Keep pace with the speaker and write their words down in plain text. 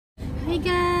Hey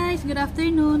guys! Good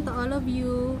afternoon to all of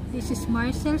you. This is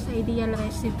Marcel's Ideal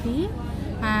Recipe.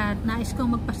 At nais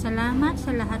kong magpasalamat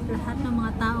sa lahat-lahat ng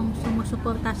mga taong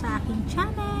sumusuporta sa aking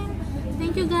channel.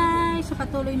 Thank you guys sa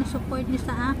patuloy na support niyo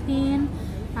sa akin.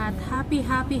 At happy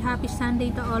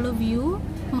Sunday to all of you.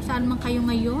 Kung saan man kayo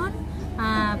ngayon,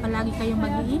 palagi kayong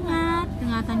mag-iingat.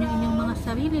 Ingatan niyo inyong mga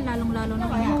sarili, lalong-lalo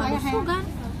na inyong kalusugan.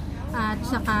 At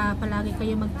saka palagi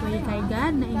kayo mag-pray kay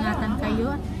God na ingatan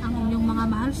kayo at ang inyong mga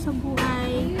mahal sa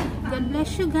buhay. God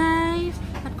bless you guys.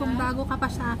 At kung bago ka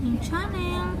pa sa aking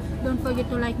channel, don't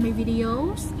forget to like my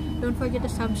videos. Don't forget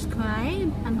to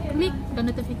subscribe and click the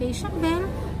notification bell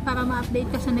para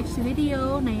ma-update ka sa next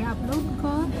video na i-upload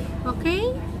ko. Okay?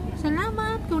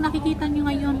 Salamat. Kung nakikita nyo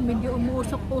ngayon, medyo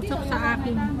umuusok-usok sa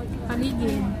aking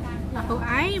paligid. Ako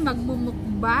ay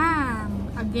magbumukbang.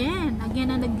 Again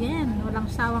and again. Walang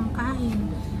sawang kain.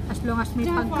 As long as may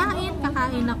pagkain,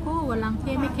 kakain ako. Walang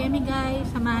keme-keme guys.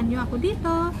 Samahan nyo ako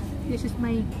dito. This is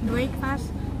my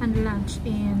breakfast and lunch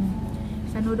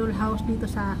sa Noodle house dito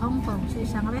sa Hong Kong. Sa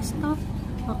isang resto.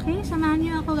 Okay, samahan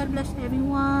nyo ako. God bless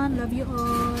everyone. Love you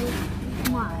all.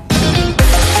 Mwah.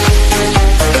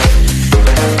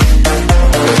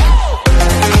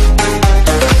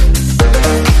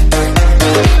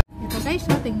 Ito guys,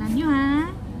 so tingnan nyo ha.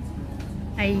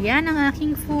 Ayan ang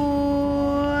aking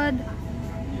food.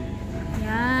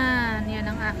 Yan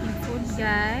ang aking food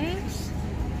guys.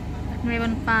 At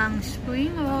mayroon pang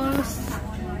spring rolls.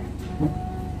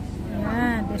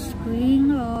 Ayan, the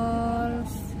spring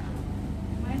rolls.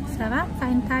 Sarap,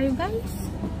 kain tayo guys.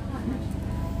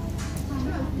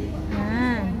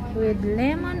 Ayan, with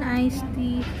lemon iced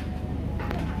tea.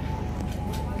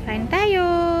 Kain tayo.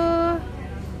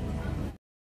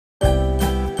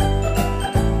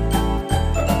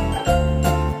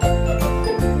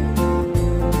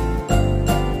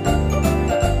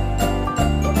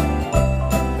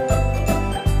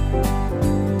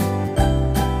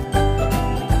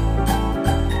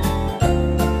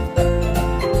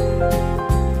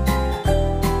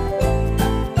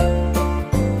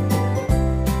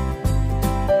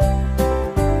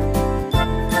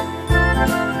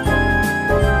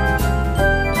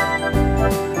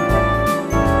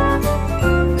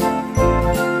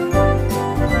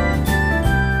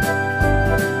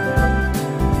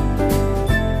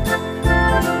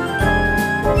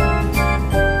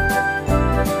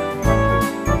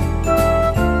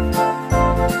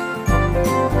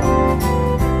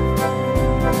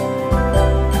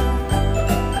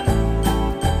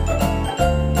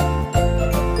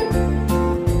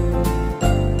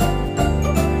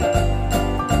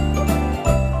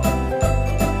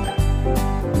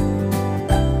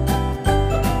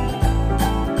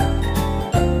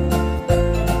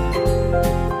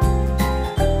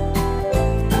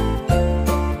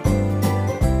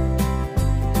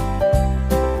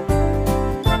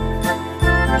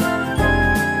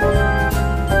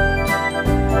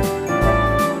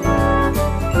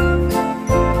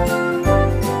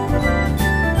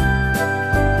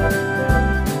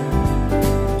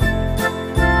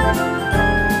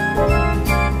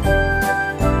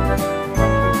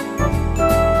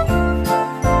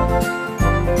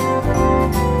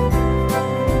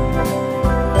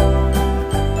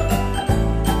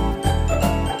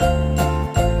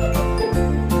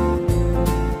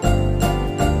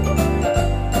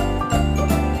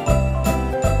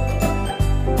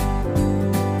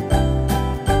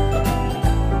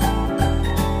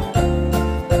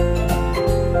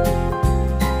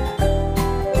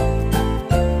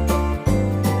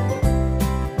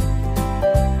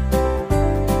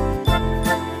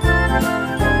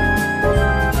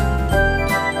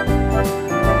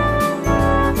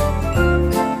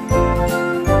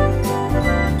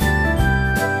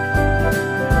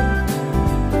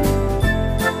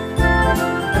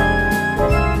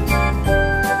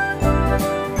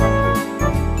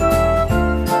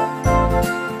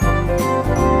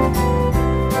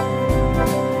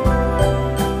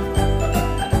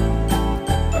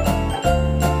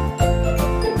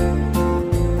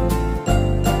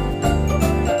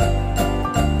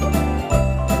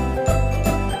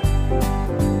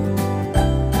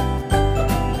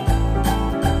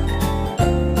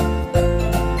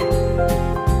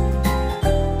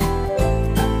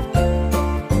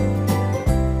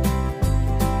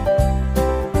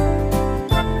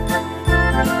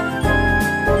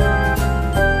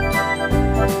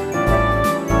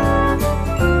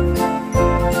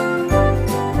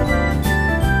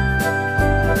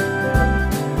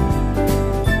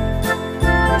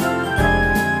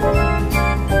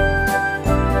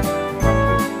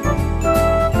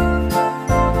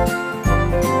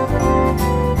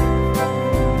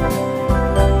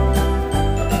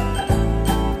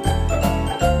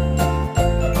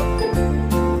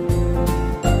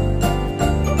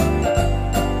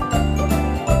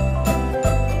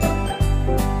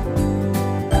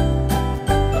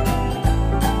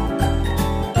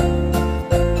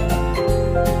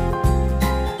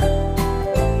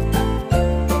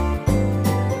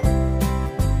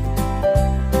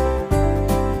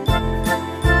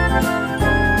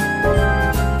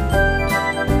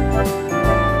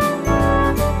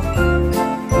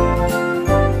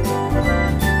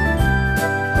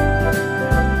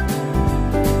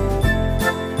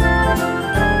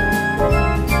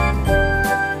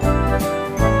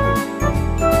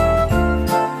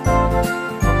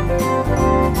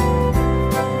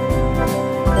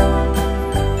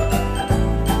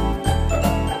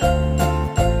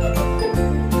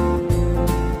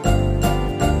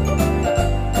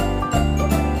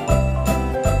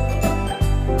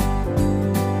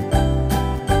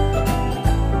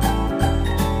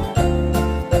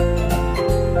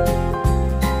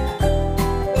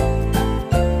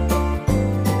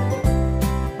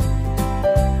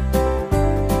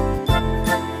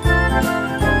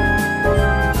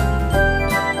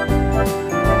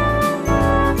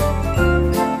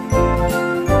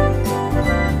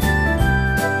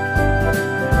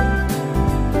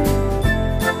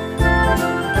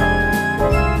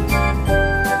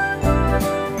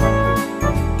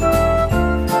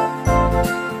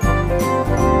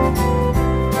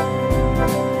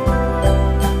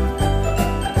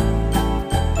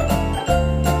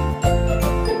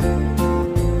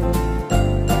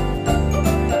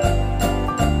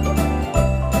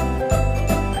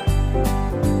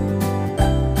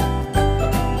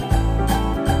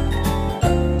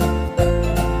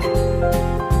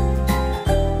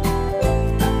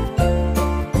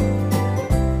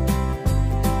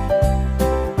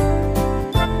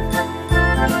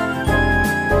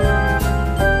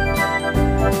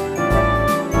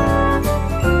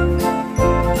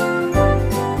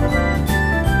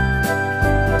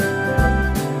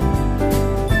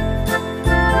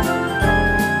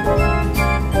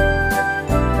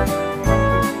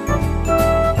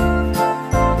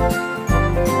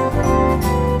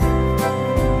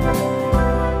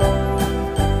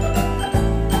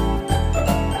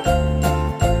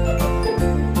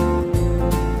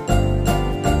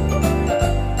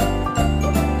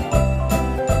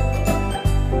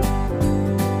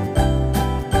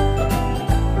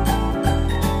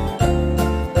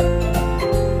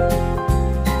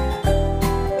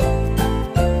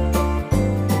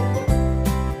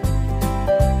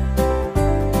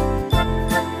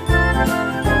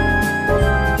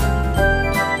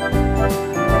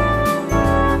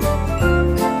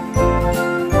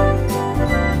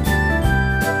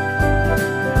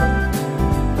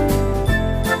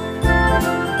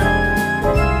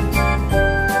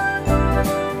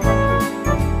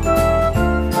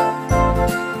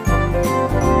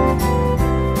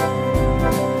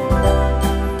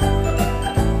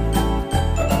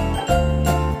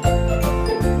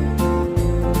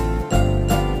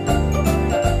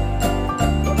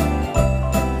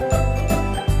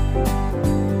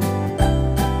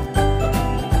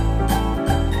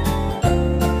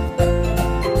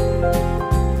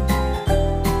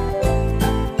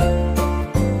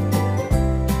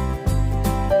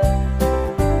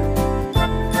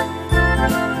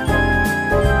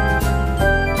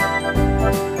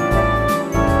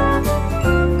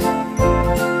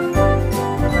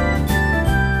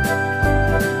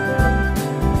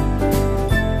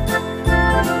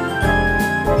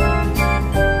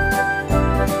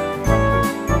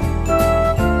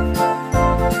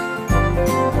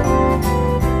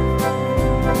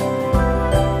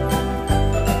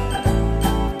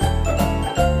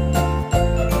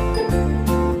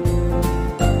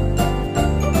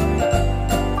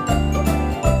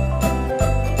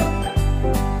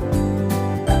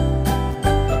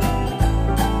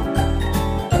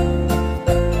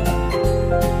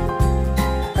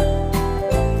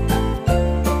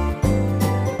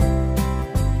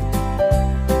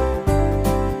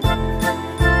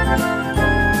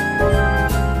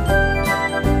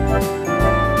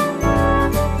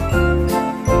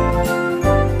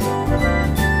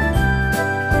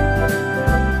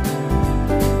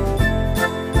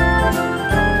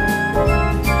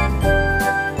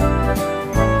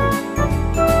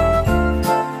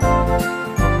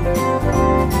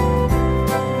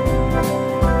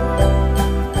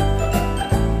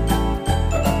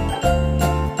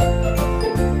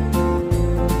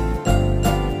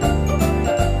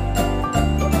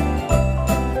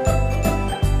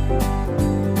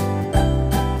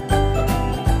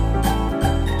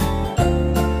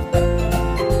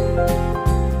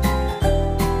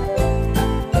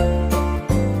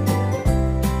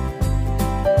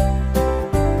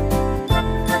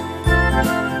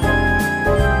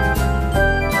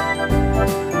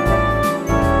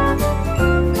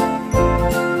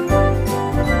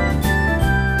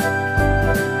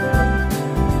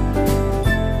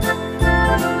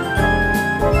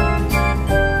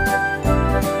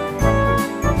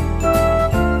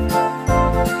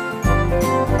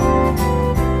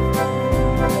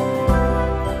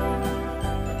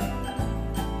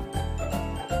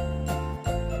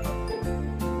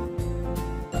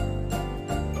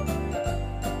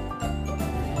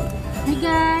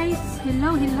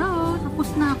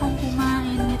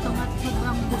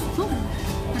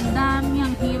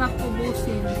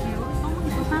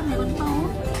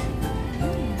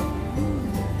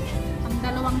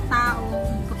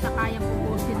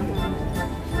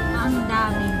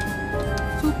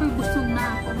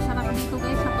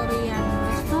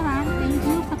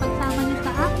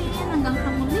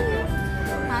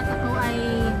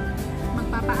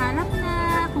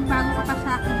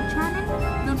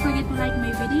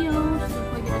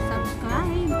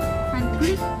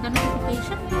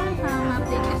 notification bell